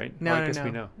Pine-ish, right? No, I guess we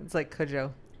know. It's like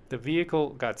Cujo. The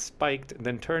vehicle got spiked and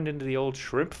then turned into the old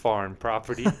shrimp farm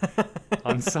property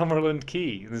on Summerland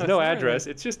Key. There's no address.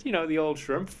 It's just, the old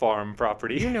shrimp farm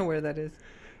property. You know where that is.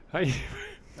 I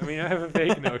have a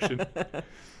vague notion.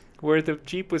 Where the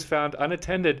Jeep was found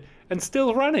unattended and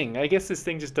still running. I guess this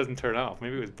thing just doesn't turn off.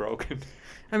 Maybe it was broken.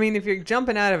 I mean, if you're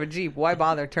jumping out of a Jeep, why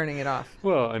bother turning it off?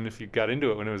 Well, and if you got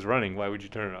into it when it was running, why would you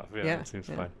turn it off? Yeah, that seems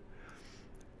fine.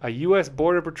 A U.S.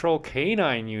 Border Patrol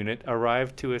canine unit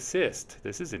arrived to assist.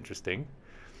 This is interesting.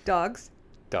 Dogs.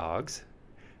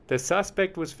 The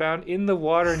suspect was found in the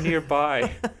water nearby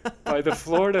by the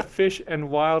Florida Fish and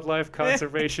Wildlife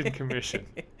Conservation Commission.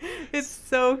 It's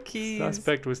so key.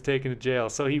 Suspect was taken to jail.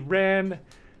 So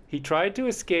he tried to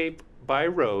escape by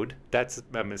road. That's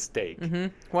a mistake. Mm-hmm.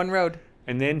 One road.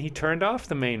 And then he turned off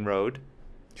the main road.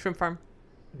 Shrimp farm.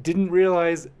 Didn't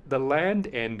realize the land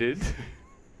ended.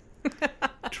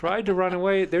 Tried to run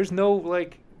away. There's no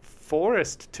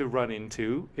forest to run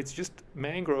into. It's just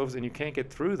mangroves and you can't get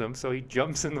through them, so he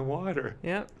jumps in the water.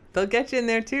 Yep. They'll get you in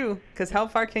there too, because how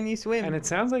far can you swim? And it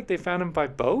sounds like they found him by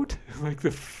boat. Like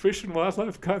the Fish and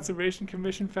Wildlife Conservation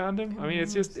Commission found him. I mean,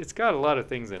 it's got a lot of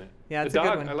things in it. Yeah, it's the a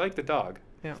dog, good one. I like the dog.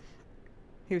 Yeah.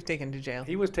 He was taken to jail.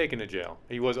 He was taken to jail.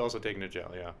 He was also taken to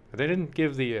jail, yeah. But they didn't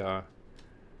give the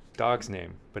dog's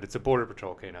name, but it's a Border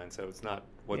Patrol canine, so it's not,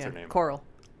 what's her name? Coral.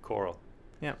 Coral.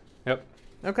 Yeah. Yep.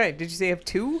 Okay, did you say you have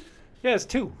 2? Yeah, it's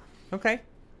 2. Okay.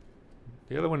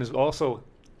 The other one is also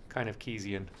kind of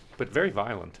Keyesian, but very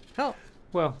violent. Oh.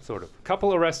 Well, sort of.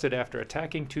 Couple arrested after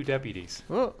attacking 2 deputies.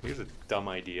 Whoa. Here's a dumb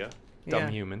idea. Dumb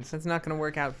humans. That's not going to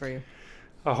work out for you.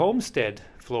 A Homestead,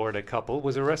 Florida couple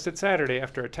was arrested Saturday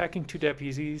after attacking 2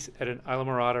 deputies at an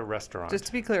Islamorada restaurant. Just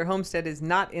to be clear, Homestead is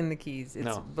not in the Keys.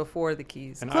 It's before the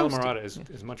Keys. And Close Islamorada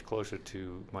is much closer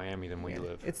to Miami than we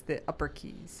live. It's the upper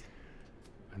Keys.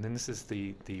 And then this is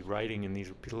the writing in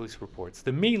these police reports.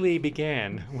 The melee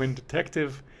began when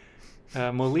Detective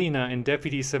Molina and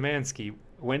Deputy Samansky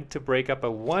went to break up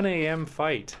a 1 a.m.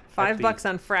 fight. $5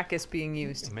 on fracas being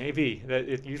used. Maybe.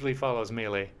 It usually follows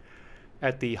melee.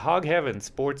 At the Hog Heaven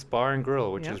Sports Bar and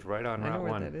Grill, which is right on Route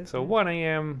 1. That is, so 1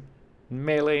 a.m.,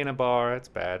 melee in a bar, that's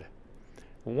bad.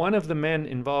 One of the men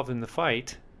involved in the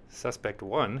fight, suspect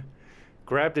 1,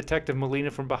 grabbed Detective Molina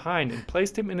from behind and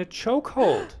placed him in a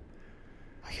chokehold.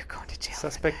 Oh, you're going to jail.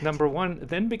 Suspect number 1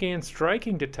 then began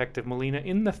striking Detective Molina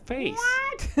in the face.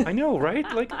 What? I know, right?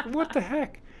 Like, what the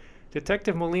heck?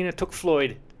 Detective Molina took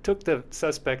the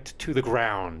suspect to the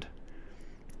ground.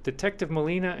 Detective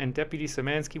Molina and Deputy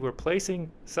Samansky were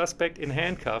placing suspect in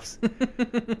handcuffs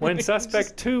when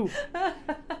suspect 2,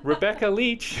 Rebecca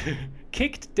Leach,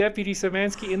 kicked Deputy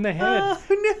Samansky in the head. Oh,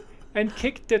 no. And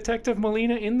kicked Detective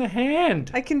Molina in the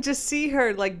hand. I can just see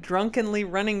her, like, drunkenly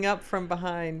running up from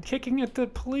behind. Kicking at the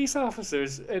police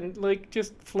officers and, like,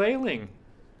 just flailing.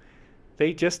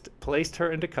 They just placed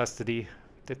her into custody.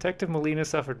 Detective Molina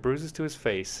suffered bruises to his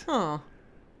face. Oh.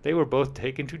 They were both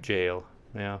taken to jail.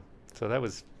 Yeah. So that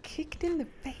was... Kicked in the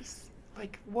face.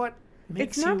 Like, what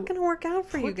makes It's not going to work out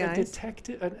for you guys. A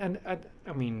detective...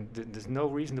 I mean, there's no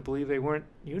reason to believe they weren't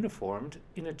uniformed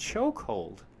in a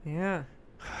chokehold. Yeah.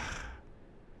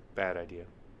 Bad idea.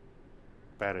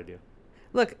 Bad idea.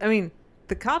 Look, I mean,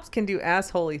 the cops can do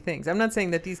assholey things. I'm not saying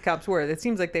that these cops were. It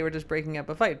seems like they were just breaking up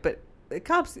a fight. But the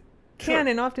cops can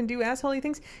and often do assholey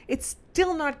things. It's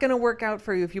still not going to work out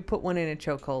for you if you put one in a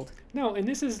chokehold. No, and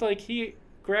this is like he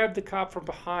grabbed the cop from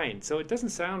behind. So it doesn't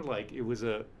sound like it was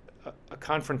a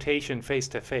confrontation face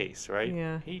to face, right?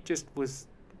 Yeah. He just was...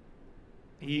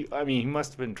 he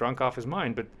must have been drunk off his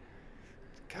mind, but...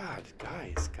 God,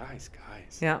 guys.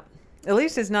 Yeah. At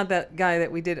least it's not that guy that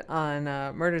we did on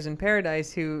Murders in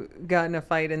Paradise who got in a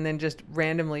fight and then just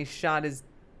randomly shot his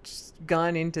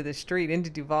gun into the street, into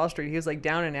Duval Street. He was like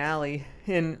down an alley,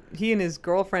 and he and his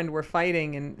girlfriend were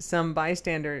fighting, and some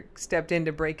bystander stepped in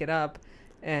to break it up.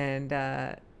 And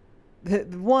then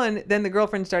the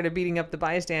girlfriend started beating up the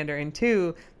bystander, and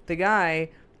 2, the guy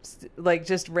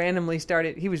just randomly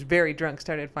he was very drunk,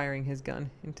 started firing his gun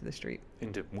into the street.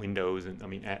 Into windows, and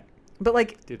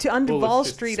But on Duval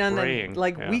Street on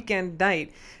a weekend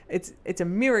night, it's a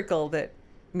miracle that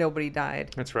nobody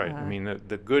died. That's right. I mean,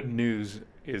 the good news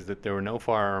is that there were no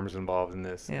firearms involved in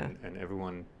this, and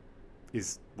everyone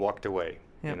is walked away.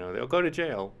 Yep. You know, they'll go to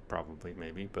jail probably,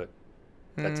 maybe, but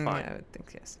that's fine. Yeah, I would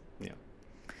think yes. Yeah.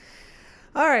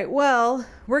 All right. Well,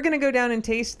 we're gonna go down and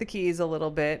taste the Keys a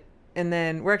little bit. And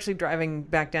then we're actually driving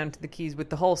back down to the Keys with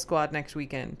the whole squad next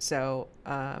weekend. So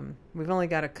we've only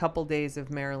got a couple days of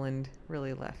Maryland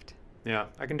really left. Yeah,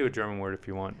 I can do a German word if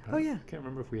you want. Oh, yeah. I can't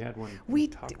remember if we had one we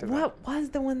talked about. What was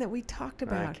the one that we talked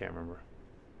about? I can't remember.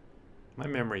 My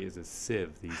memory is a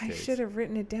sieve these days. I should have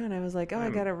written it down. I was like, I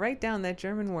got to write down that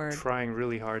German word. Trying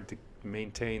really hard to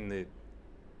maintain the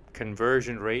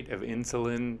conversion rate of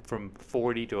insulin from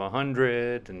 40 to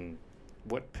 100 and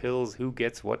what pills who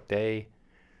gets what day.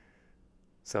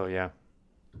 So, yeah.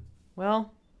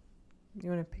 Well, you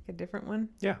want to pick a different one?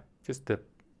 Yeah. Just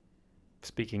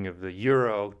speaking of the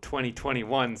Euro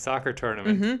 2021 soccer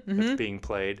tournament that's being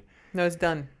played. No, it's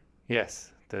done.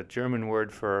 Yes. The German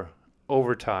word for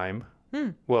overtime.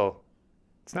 Well,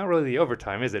 it's not really the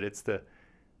overtime, is it? It's the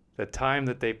time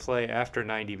that they play after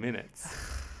 90 minutes.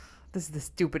 this is the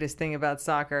stupidest thing about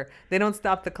soccer. They don't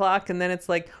stop the clock, and then it's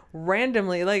like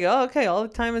randomly, like, oh, okay, all the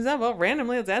time is up. Well,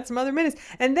 randomly, let's add some other minutes.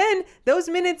 And then those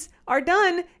minutes are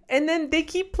done, and then they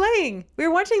keep playing. We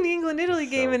were watching the England-Italy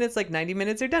game, and it's like 90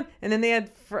 minutes are done. And then they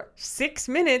had 6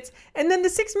 minutes, and then the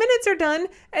 6 minutes are done,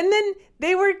 and then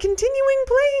they were continuing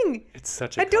playing. It's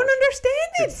such I don't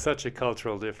understand it. It's such a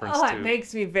cultural difference Oh, to it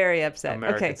makes me very upset.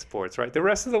 American sports, right? The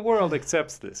rest of the world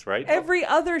accepts this, right? Every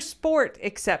other sport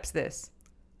accepts this.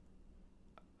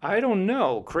 I don't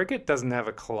know. Cricket doesn't have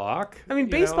a clock. I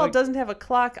mean, baseball doesn't have a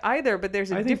clock either, but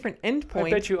there's a different end point.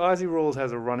 I bet you Aussie Rules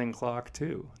has a running clock,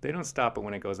 too. They don't stop it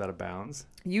when it goes out of bounds.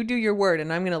 You do your word,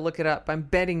 and I'm going to look it up. I'm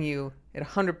betting you it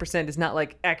 100% is not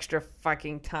like extra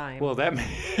fucking time. Well, that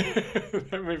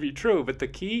may be true, but the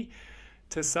key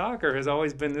to soccer has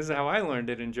always been, this is how I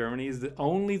learned it in Germany, is that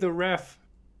only the ref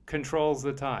controls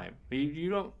the time.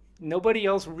 Nobody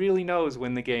else really knows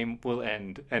when the game will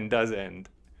end and does end.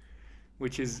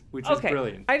 Which is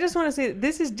brilliant. I just want to say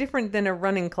this is different than a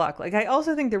running clock. Like, I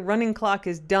also think the running clock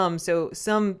is dumb. So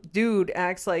some dude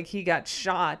acts like he got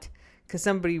shot because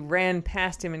somebody ran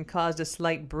past him and caused a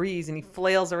slight breeze, and he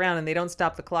flails around and they don't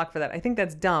stop the clock for that. I think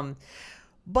that's dumb.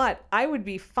 But I would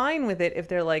be fine with it if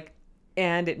they're like,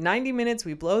 and at 90 minutes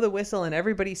we blow the whistle and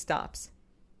everybody stops.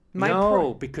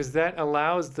 Because that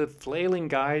allows the flailing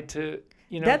guy to,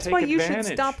 that's take why advantage. You should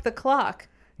stop the clock.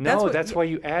 No, that's why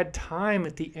you add time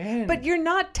at the end. But you're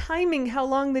not timing how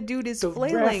long the dude is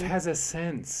flailing. The ref has a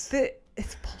sense.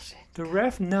 It's bullshit. The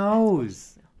ref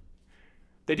knows.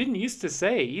 They didn't used to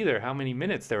say either how many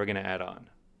minutes they were going to add on.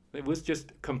 It was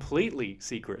just completely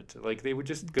secret. Like, they would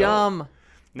just go. Dumb.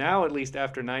 Now, at least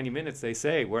after 90 minutes, they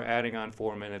say, we're adding on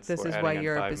 4 minutes. This is why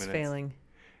Europe is failing.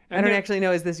 And I don't actually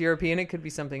know, is this European? It could be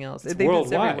something else. It's they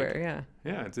worldwide. do this everywhere,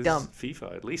 yeah. Yeah, it's Dumb.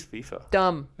 FIFA, at least FIFA.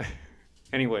 Dumb.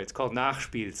 Anyway, it's called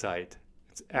Nachspielzeit.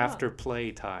 It's after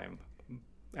play time,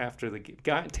 after the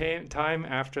time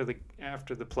after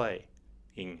the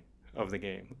playing of the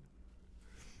game.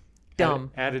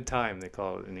 Dumb. Added time, they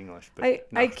call it in English. But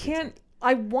I can't.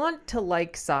 I want to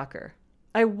like soccer.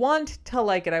 I want to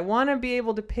like it. I want to be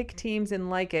able to pick teams and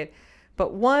like it.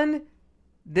 But one,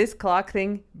 this clock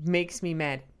thing makes me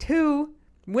mad. Two,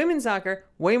 women's soccer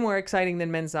way more exciting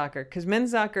than men's soccer, because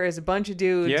men's soccer is a bunch of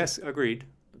dudes. Yes, agreed.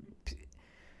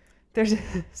 There's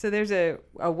a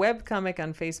web comic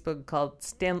on Facebook called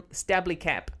Stably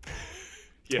Cap.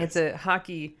 Yes. It's a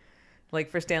hockey, like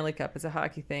for Stanley Cup, it's a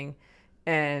hockey thing.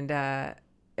 And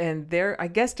there, I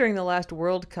guess during the last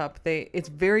World Cup, it's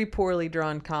very poorly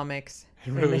drawn comics.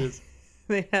 It really is.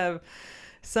 They have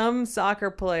some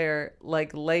soccer player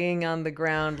like laying on the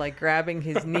ground, like grabbing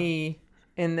his knee.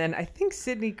 And then I think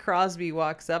Sidney Crosby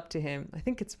walks up to him. I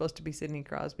think it's supposed to be Sidney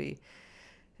Crosby.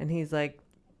 And he's like,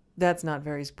 that's not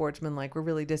very sportsmanlike. We're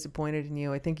really disappointed in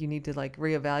you. I think you need to like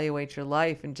reevaluate your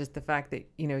life, and just the fact that,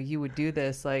 you would do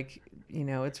this, like,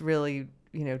 it's really,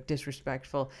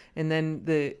 disrespectful. And then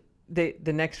the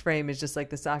next frame is just like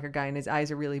the soccer guy, and his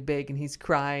eyes are really big, and he's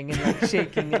crying and like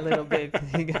shaking a little bit because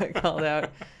he got called out.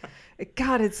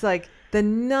 God, it's like the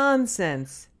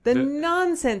nonsense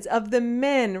of the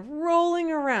men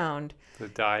rolling around. The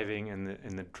diving and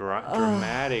the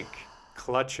dramatic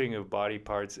clutching of body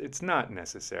parts. It's not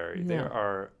necessary. No. There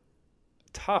are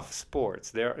tough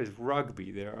sports. There is rugby.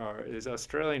 There's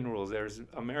Australian rules. There's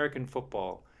American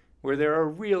football, where there are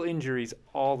real injuries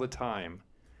all the time,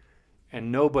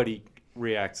 and nobody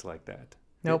reacts like that.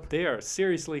 Nope. They are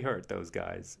seriously hurt, those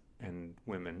guys and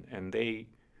women, and they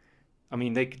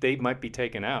might be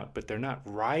taken out, but they're not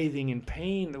writhing in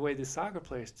pain the way the soccer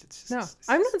players.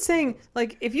 I'm not saying,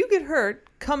 like, if you get hurt,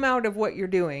 come out of what you're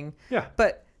doing. Yeah.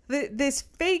 But the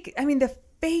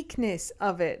fakeness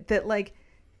of it, that, like,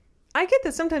 I get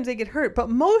that sometimes they get hurt, but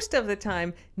most of the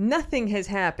time, nothing has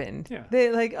happened. Yeah.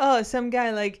 They're like, oh, some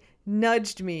guy, like,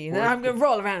 nudged me, and then I'm going to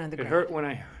roll around on the ground. It hurt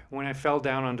when I fell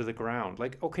down onto the ground.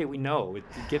 Like, okay, we know.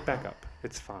 Get back up.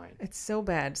 It's fine. It's so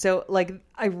bad. So, like,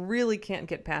 I really can't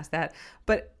get past that.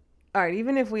 But, all right,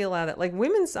 even if we allow that, like,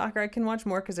 women's soccer, I can watch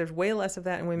more because there's way less of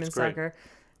that in women's soccer.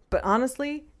 But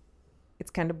honestly,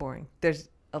 it's kind of boring. There's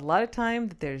a lot of time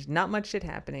that there's not much shit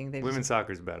happening. Women's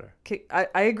soccer is better.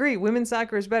 I agree. Women's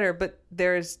soccer is better, but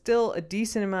there is still a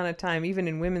decent amount of time, even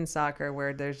in women's soccer,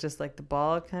 where there's just like the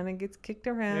ball kind of gets kicked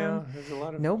around. Yeah, there's a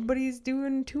lot of... Nobody's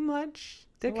doing too much.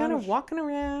 They're kind of walking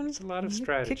around. It's a lot of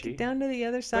strategy. Kick it down to the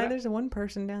other side. There's one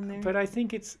person down there. But I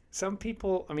think it's some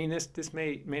people. I mean, this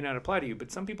may not apply to you, but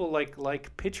some people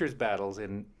like pitchers battles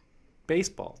in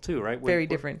baseball too, right? Very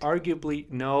different. Arguably,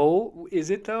 no.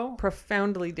 Is it though?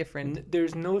 Profoundly different.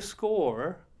 There's no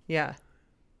score. Yeah.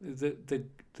 The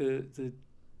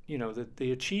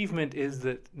the achievement is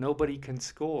that nobody can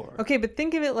score. Okay, but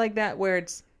think of it like that, where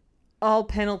it's all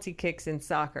penalty kicks in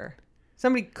soccer.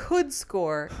 Somebody could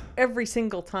score every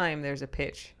single time there's a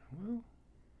pitch. Well,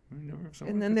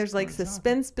 and then there's like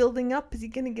suspense building up. Is he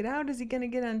going to get out? Is he going to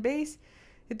get on base?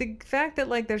 The fact that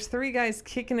like there's three guys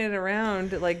kicking it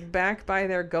around like back by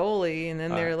their goalie, and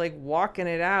then they're like walking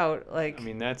it out. Like, I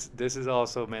mean, this is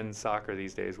also men's soccer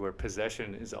these days, where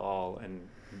possession is all and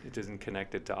it isn't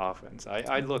connected to offense.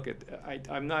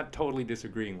 I'm not totally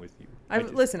disagreeing with you.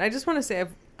 Listen, I just want to say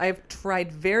I've tried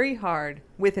very hard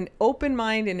with an open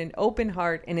mind and an open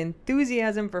heart and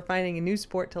enthusiasm for finding a new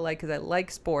sport to like, because I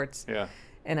like sports. Yeah.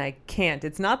 And I can't.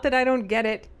 It's not that I don't get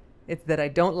it. It's that I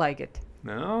don't like it.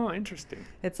 No, interesting.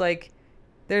 It's like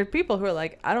there are people who are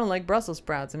like, I don't like Brussels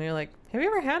sprouts. And you're like, have you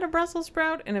ever had a Brussels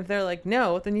sprout? And if they're like,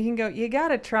 no, then you can go, you got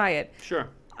to try it. Sure.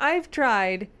 I've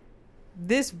tried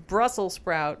this Brussels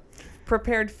sprout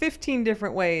prepared 15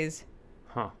 different ways.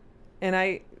 Huh.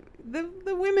 And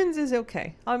the women's is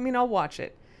okay. I mean, I'll watch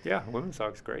it. Yeah, women's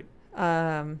soccer's great.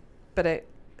 But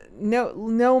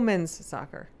no men's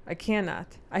soccer. I cannot.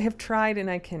 I have tried and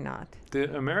I cannot.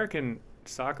 The American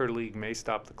Soccer League may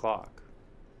stop the clock.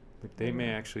 Like they may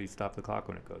actually stop the clock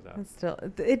when it goes out. It's still,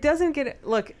 it doesn't get.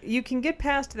 Look, you can get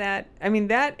past that. I mean,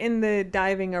 that and the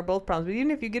diving are both problems. But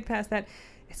even if you get past that,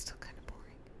 it's still kind of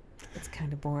boring. It's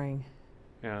kind of boring.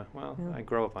 Yeah. Well, yeah. I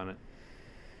grow up on it.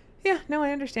 Yeah. No,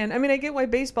 I understand. I mean, I get why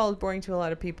baseball is boring to a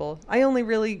lot of people. I only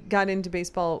really got into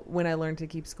baseball when I learned to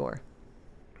keep score.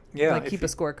 Yeah. Like keep a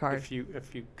scorecard. If you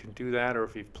can do that, or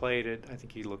if you've played it, I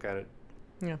think you look at it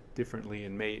differently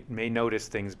and may notice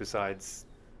things besides,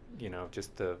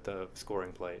 just the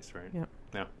scoring plays, right? Yeah.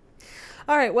 Yeah.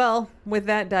 All right. Well, with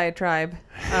that diatribe,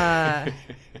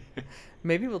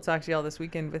 maybe we'll talk to y'all this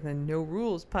weekend with a No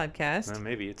Rules podcast. Well,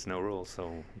 maybe it's no rules, so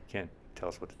you can't tell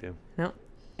us what to do. No.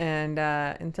 And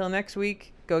until next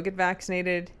week, go get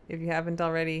vaccinated if you haven't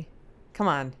already. Come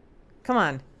on.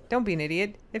 Don't be an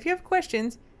idiot. If you have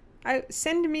questions,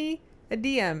 send me a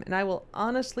DM, and I will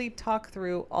honestly talk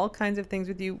through all kinds of things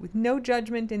with you with no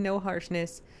judgment and no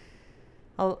harshness.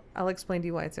 I'll explain to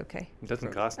you why it's okay. It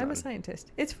doesn't cost nothing. I'm a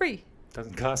scientist. It's free.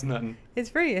 Doesn't cost nothing. It's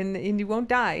free, and you won't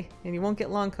die, and you won't get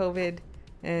long COVID,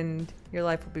 and your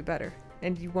life will be better,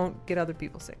 and you won't get other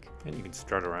people sick. And you can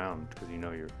strut around because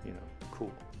you're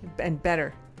cool. And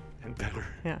better. And better.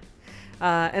 Yeah.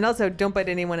 And also, don't bite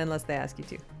anyone unless they ask you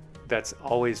to. That's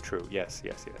always true. Yes.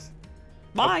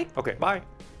 Bye. Okay, bye.